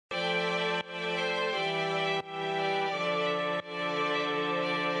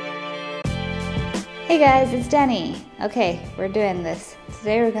Hey guys, it's Danny. Okay, we're doing this.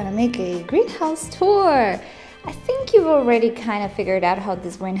 Today we're gonna make a greenhouse tour. I think you've already kind of figured out how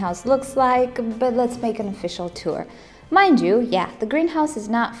this greenhouse looks like, but let's make an official tour. Mind you, yeah, the greenhouse is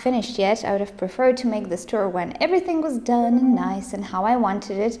not finished yet. I would have preferred to make this tour when everything was done and nice and how I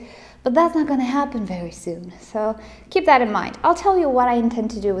wanted it, but that's not gonna happen very soon. So keep that in mind. I'll tell you what I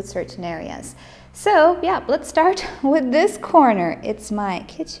intend to do with certain areas. So yeah, let's start with this corner. It's my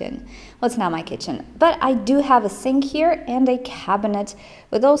kitchen. Well, it's not my kitchen, but I do have a sink here and a cabinet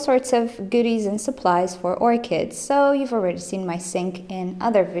with all sorts of goodies and supplies for orchids. So you've already seen my sink in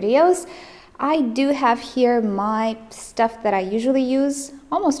other videos. I do have here my stuff that I usually use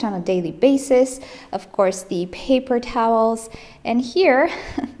almost on a daily basis. Of course, the paper towels. And here,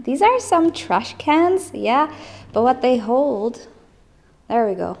 these are some trash cans, yeah, but what they hold, there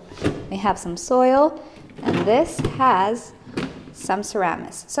we go. We have some soil, and this has some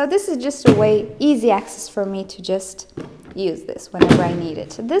ceramics. So this is just a way, easy access for me to just use this whenever I need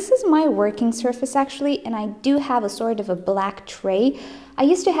it. This is my working surface actually, and I do have a sort of a black tray. I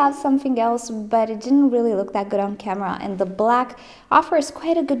used to have something else, but it didn't really look that good on camera, and the black offers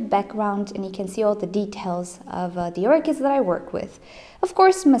quite a good background, and you can see all the details of the orchids that I work with. Of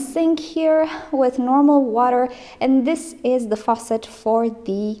course, my sink here with normal water, and this is the faucet for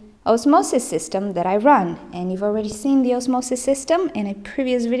the osmosis system that I run. And you've already seen the osmosis system in a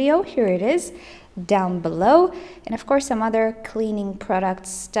previous video. Here it is down below, and of course some other cleaning products,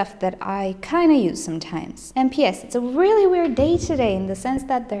 stuff that I kind of use sometimes. And P.S. it's a really weird day today in the sense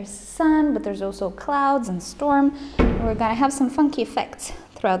that there's sun, but there's also clouds and storm, and we're gonna have some funky effects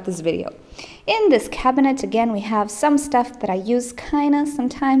throughout this video. In this cabinet, again, we have some stuff that I use kinda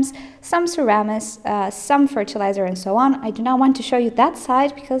sometimes, some ceramics, some fertilizer and so on. I do not want to show you that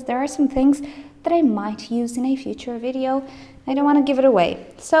side because there are some things that I might use in a future video. I don't want to give it away.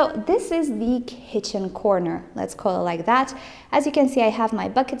 So this is the kitchen corner, let's call it like that. As you can see, I have my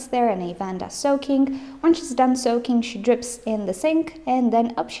buckets there and a Vanda soaking. Once she's done soaking, she drips in the sink and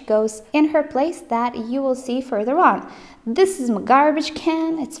then up she goes in her place that you will see further on. This is my garbage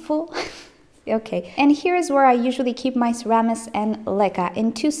can, it's full. Okay, and here's where I usually keep my ceramics and leca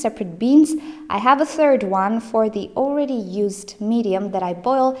in two separate bins. I have a third one for the already used medium that I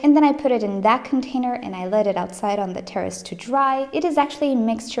boil, and then I put it in that container and I let it outside on the terrace to dry. It is actually a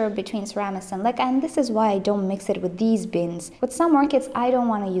mixture between ceramics and leca, and this is why I don't mix it with these bins. With some orchids, I don't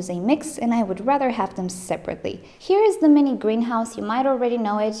want to use a mix and I would rather have them separately. Here is the mini greenhouse. You might already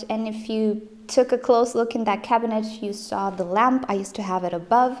know it, and if you took a close look in that cabinet, you saw the lamp. I used to have it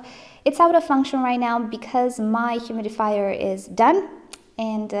above. It's out of function right now because my humidifier is done,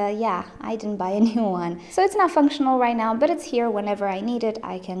 and yeah, I didn't buy a new one. So it's not functional right now, but it's here whenever I need it.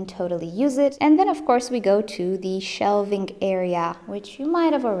 I can totally use it. And then of course we go to the shelving area, which you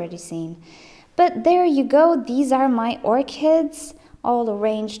might have already seen. But there you go, these are my orchids, all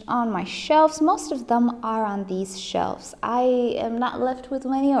arranged on my shelves. Most of them are on these shelves. I am not left with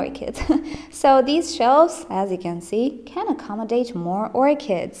many orchids. So these shelves, as you can see, can accommodate more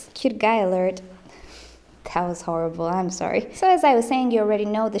orchids. Cute guy alert. That was horrible, I'm sorry. So as I was saying, you already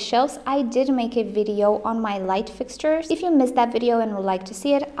know the shelves. I did make a video on my light fixtures. If you missed that video and would like to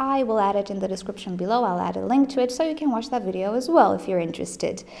see it, I will add it in the description below. I'll add a link to it so you can watch that video as well if you're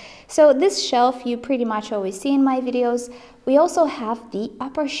interested. So this shelf you pretty much always see in my videos. We also have the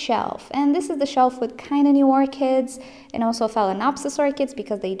upper shelf, and this is the shelf with kind of new orchids and also phalaenopsis orchids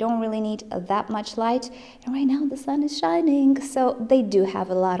because they don't really need that much light. And right now the sun is shining, so they do have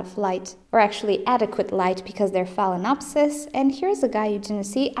a lot of light, or actually adequate light because they're phalaenopsis. And here's a guy you didn't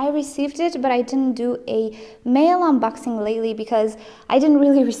see. I received it, but I didn't do a mail unboxing lately because I didn't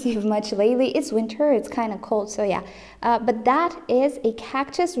really receive much lately. It's winter, it's kind of cold, so yeah. But that is a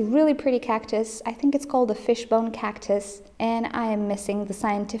cactus, really pretty cactus. I think it's called a fishbone cactus, and I am missing the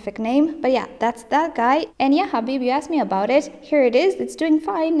scientific name. But yeah, that's that guy. And yeah, Habib, you asked me about it. Here it is. It's doing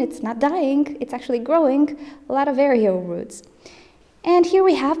fine. It's not dying. It's actually growing. A lot of aerial roots. And here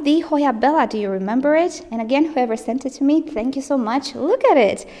we have the Hoya Bella. Do you remember it? And again, whoever sent it to me, thank you so much. Look at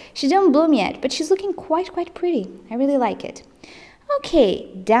it. She didn't bloom yet, but she's looking quite pretty. I really like it.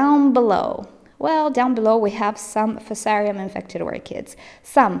 Okay, down below. Well, down below we have some Fusarium infected orchids.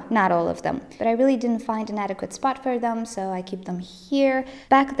 Some, not all of them. But I really didn't find an adequate spot for them, so I keep them here.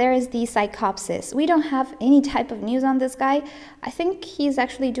 Back there is the Cycopsis. We don't have any type of news on this guy. I think he's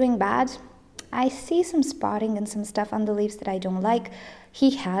actually doing bad. I see some spotting and some stuff on the leaves that I don't like.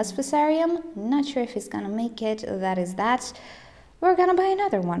 He has Fusarium. Not sure if he's gonna make it. That is that. We're gonna buy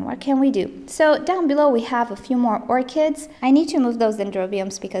another one. What can we do? So down below we have a few more orchids. I need to move those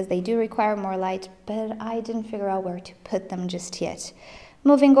dendrobiums because they do require more light, but I didn't figure out where to put them just yet.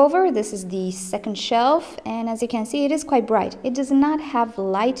 Moving over, this is the second shelf, and as you can see, it is quite bright. It does not have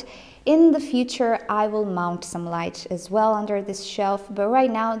light. In the future, I will mount some light as well under this shelf, but right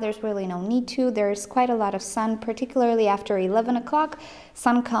now there's really no need to. There's quite a lot of sun, particularly after 11 o'clock.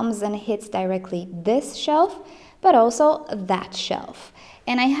 Sun comes and hits directly this shelf, but also that shelf.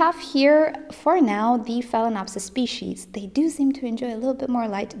 And I have here, for now, the Phalaenopsis species. They do seem to enjoy a little bit more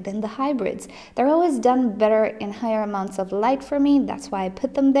light than the hybrids. They're always done better in higher amounts of light for me. That's why I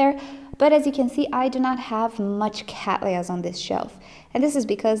put them there. But as you can see, I do not have much Cattleyas on this shelf. And this is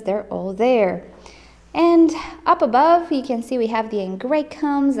because they're all there. And up above, you can see we have the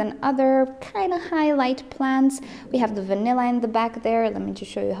Angraecums and other kind of highlight plants. We have the Vanilla in the back there. Let me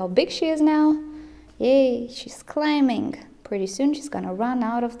just show you how big she is now. Yay, she's climbing. Pretty soon she's gonna run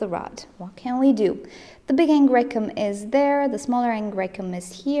out of the rod. What can we do? The big Angraecum is there, the smaller Angraecum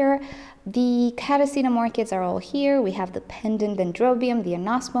is here, the Catasetum orchids are all here, we have the pendant Dendrobium, the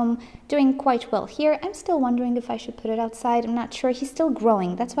Anosmum, doing quite well here. I'm still wondering if I should put it outside, I'm not sure, he's still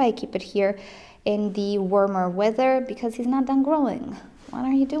growing, that's why I keep it here in the warmer weather, because he's not done growing. What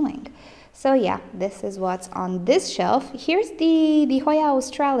are you doing? So yeah, this is what's on this shelf. Here's the Hoya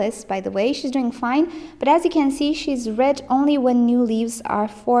australis, by the way. She's doing fine, but as you can see, she's red only when new leaves are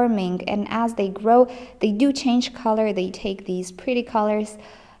forming, and as they grow, they do change color. They take these pretty colors.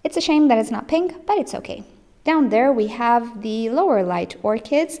 It's a shame that it's not pink, but it's okay. Down there we have the lower light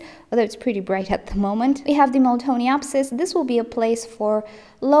orchids, although it's pretty bright at the moment. We have the Moltoniopsis. This will be a place for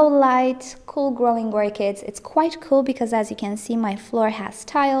low light, cool growing orchids. It's quite cool because as you can see, my floor has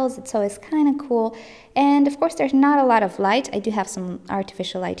tiles. It's always kind of cool. And of course, there's not a lot of light. I do have some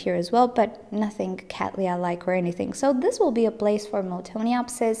artificial light here as well, but nothing Cattleya-like or anything. So this will be a place for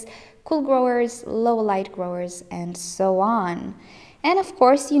Moltoniopsis, cool growers, low light growers, and so on. And of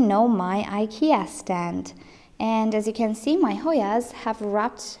course, you know my IKEA stand. And as you can see, my Hoyas have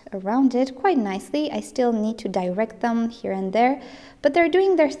wrapped around it quite nicely. I still need to direct them here and there, but they're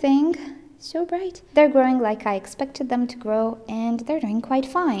doing their thing. So bright. They're growing like I expected them to grow, and they're doing quite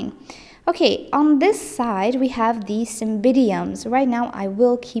fine. Okay, on this side, we have the Cymbidiums. Right now, I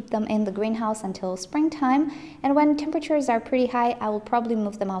will keep them in the greenhouse until springtime, and when temperatures are pretty high, I will probably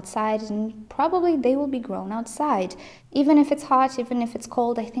move them outside, and probably they will be grown outside. Even if it's hot, even if it's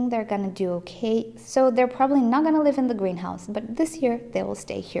cold, I think they're gonna do okay. So they're probably not gonna live in the greenhouse, but this year, they will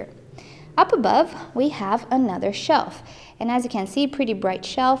stay here. Up above, we have another shelf. And as you can see, pretty bright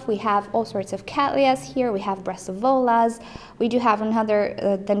shelf. We have all sorts of Cattleyas here. We have Brassavolas. We do have another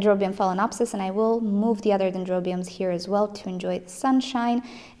Dendrobium Phalaenopsis, and I will move the other Dendrobiums here as well to enjoy the sunshine.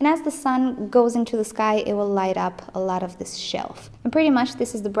 And as the sun goes into the sky, it will light up a lot of this shelf. And pretty much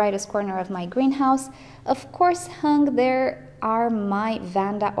this is the brightest corner of my greenhouse. Of course, hung there are my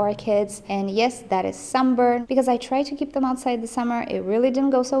Vanda orchids, and yes, that is sunburn because I tried to keep them outside the summer. It really didn't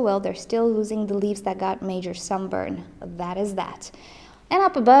go so well. They're still losing the leaves that got major sunburn. That is that. And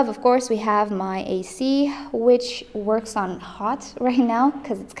up above, of course, we have my AC, which works on hot right now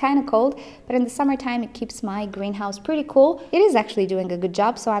because it's kind of cold, but in the summertime it keeps my greenhouse pretty cool. It is actually doing a good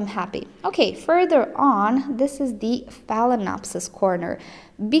job, so I'm happy. Okay, further on, this is the Phalaenopsis corner,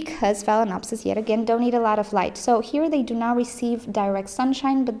 because Phalaenopsis, yet again, don't need a lot of light. So here they do not receive direct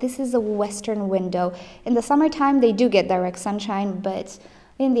sunshine, but this is a western window. In the summertime, they do get direct sunshine, but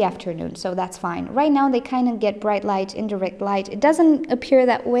in the afternoon, so that's fine. Right now, they kind of get bright light, indirect light. It doesn't appear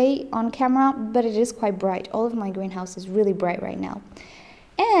that way on camera, but it is quite bright. All of my greenhouse is really bright right now.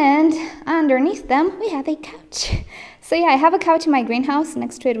 And underneath them, we have a couch. So yeah, I have a couch in my greenhouse.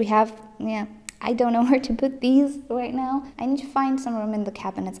 Next to it, we have, I don't know where to put these right now. I need to find some room in the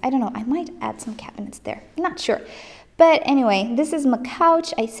cabinets. I don't know, I might add some cabinets there. I'm not sure. But anyway, this is my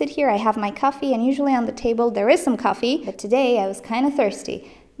couch. I sit here, I have my coffee, and usually on the table there is some coffee. But today I was kind of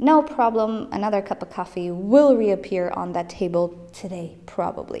thirsty. No problem, another cup of coffee will reappear on that table today,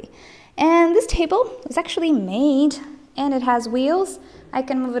 probably. And this table was actually made, and it has wheels. I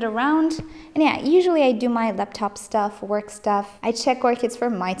can move it around. And yeah, usually I do my laptop stuff, work stuff. I check orchids for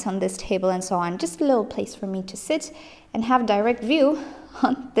mites on this table and so on. Just a little place for me to sit and have direct view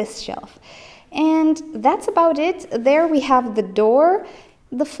on this shelf. And that's about it. There we have the door.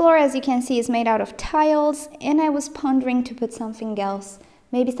 The floor, as you can see, is made out of tiles, and I was pondering to put something else,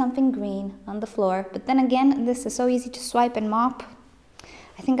 maybe something green on the floor. But then again, this is so easy to swipe and mop.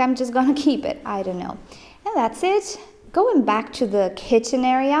 I think I'm just gonna keep it, I don't know. And that's it. Going back to the kitchen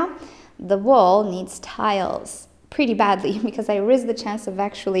area, the wall needs tiles pretty badly because I risked the chance of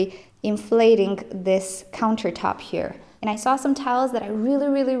actually inflating this countertop here. And I saw some tiles that I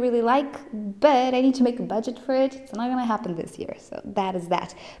really like, but I need to make a budget for it. It's not gonna happen this year, so that is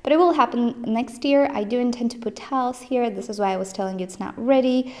that. But it will happen next year. I do intend to put tiles here. This is why I was telling you it's not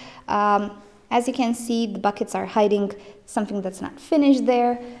ready. As you can see, the buckets are hiding something that's not finished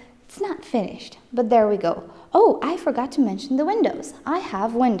there. It's not finished, but there we go. Oh, I forgot to mention the windows. I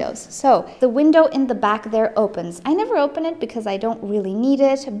have windows. So the window in the back there opens. I never open it because I don't really need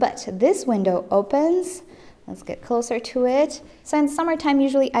it, but this window opens. Let's get closer to it. So in summertime,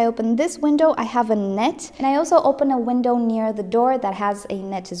 usually I open this window. I have a net, and I also open a window near the door that has a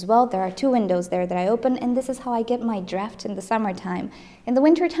net as well. There are 2 windows there that I open, and this is how I get my draft in the summertime. In the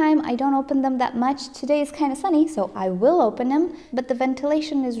wintertime, I don't open them that much. Today is kind of sunny, so I will open them, but the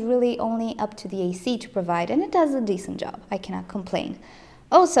ventilation is really only up to the AC to provide, and it does a decent job. I cannot complain.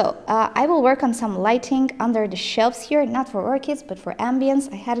 Also, I will work on some lighting under the shelves here, not for orchids, but for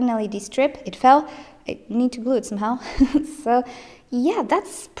ambience. I had an LED strip, it fell. I need to glue it somehow. So yeah,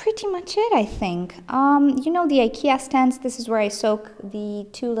 that's pretty much it, I think. You know the IKEA stands, this is where I soak the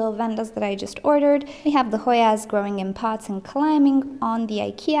 2 little vandas that I just ordered. We have the Hoyas growing in pots and climbing on the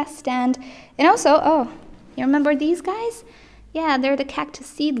IKEA stand. And also, oh, you remember these guys? Yeah, they're the cactus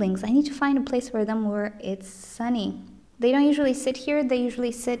seedlings. I need to find a place for them where it's sunny. They don't usually sit here, they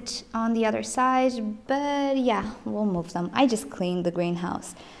usually sit on the other side, but yeah, we'll move them. I just cleaned the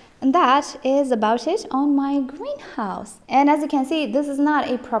greenhouse. And that is about it on my greenhouse. And as you can see, this is not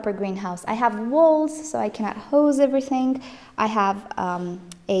a proper greenhouse. I have walls, so I cannot hose everything. I have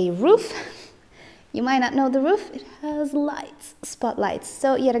a roof. You might not know the roof. It has lights, spotlights.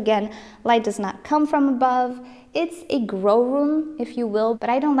 So yet again, light does not come from above. It's a grow room, if you will, but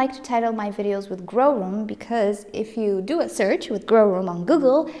I don't like to title my videos with grow room because if you do a search with grow room on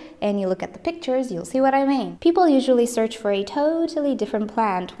Google and you look at the pictures, you'll see what I mean. People usually search for a totally different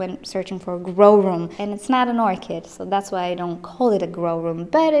plant when searching for a grow room, and it's not an orchid, so that's why I don't call it a grow room,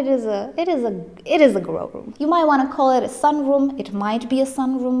 but it is a grow room. You might want to call it a sunroom. It might be a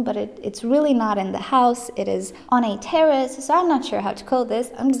sunroom, but it's really not in the house. It is on a terrace, so I'm not sure how to call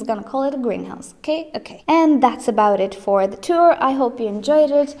this. I'm just gonna call it a greenhouse, okay? And that's about it for the tour. I hope you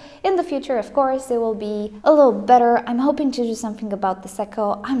enjoyed it. In the future, of course, it will be a little better. I'm hoping to do something about the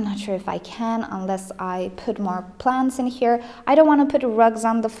secco. I'm not sure if I can unless I put more plants in here. I don't want to put rugs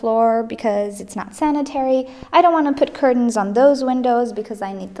on the floor because it's not sanitary. I don't want to put curtains on those windows because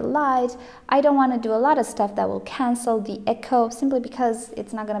I need the light. I don't want to do a lot of stuff that will cancel the echo simply because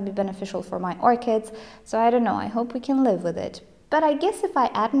it's not going to be beneficial for my orchids. So I don't know. I hope we can live with it. But I guess if I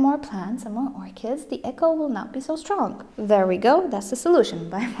add more plants and more orchids, the echo will not be so strong. There we go, that's the solution,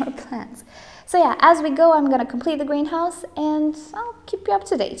 buy more plants. So yeah, as we go, I'm gonna complete the greenhouse and I'll keep you up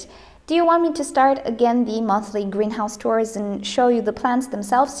to date. Do you want me to start again the monthly greenhouse tours and show you the plants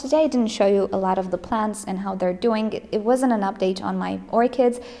themselves? Today I didn't show you a lot of the plants and how they're doing. It wasn't an update on my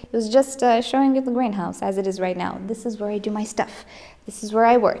orchids, it was just showing you the greenhouse as it is right now. This is where I do my stuff. This is where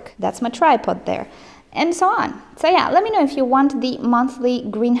I work. That's my tripod there. And so on. So yeah, let me know if you want the monthly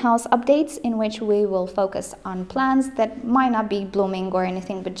greenhouse updates in which we will focus on plants that might not be blooming or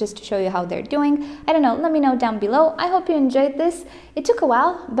anything, but just to show you how they're doing. I don't know, let me know down below. I hope you enjoyed this. It took a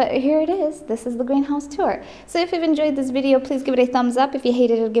while, but here it is. This is the greenhouse tour. So if you've enjoyed this video, please give it a thumbs up. If you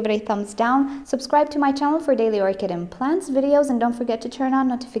hated it, give it a thumbs down. Subscribe to my channel for daily orchid and plants videos, and don't forget to turn on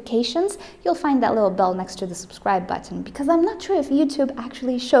notifications. You'll find that little bell next to the subscribe button because I'm not sure if YouTube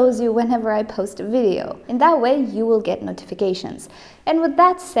actually shows you whenever I post a video. In that way, you will get notifications. And with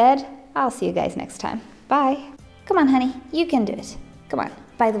that said, I'll see you guys next time. Bye. Come on, honey, you can do it. Come on.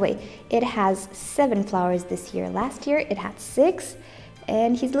 By the way, it has 7 flowers this year. Last year, it had 6.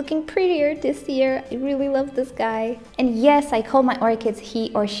 And he's looking prettier this year. I really love this guy. And yes, I call my orchids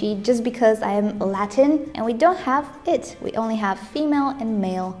he or she just because I am Latin and we don't have it. We only have female and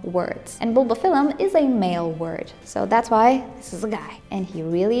male words. And bulbophyllum is a male word. So that's why this is a guy. And he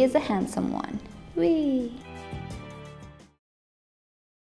really is a handsome one. Whee!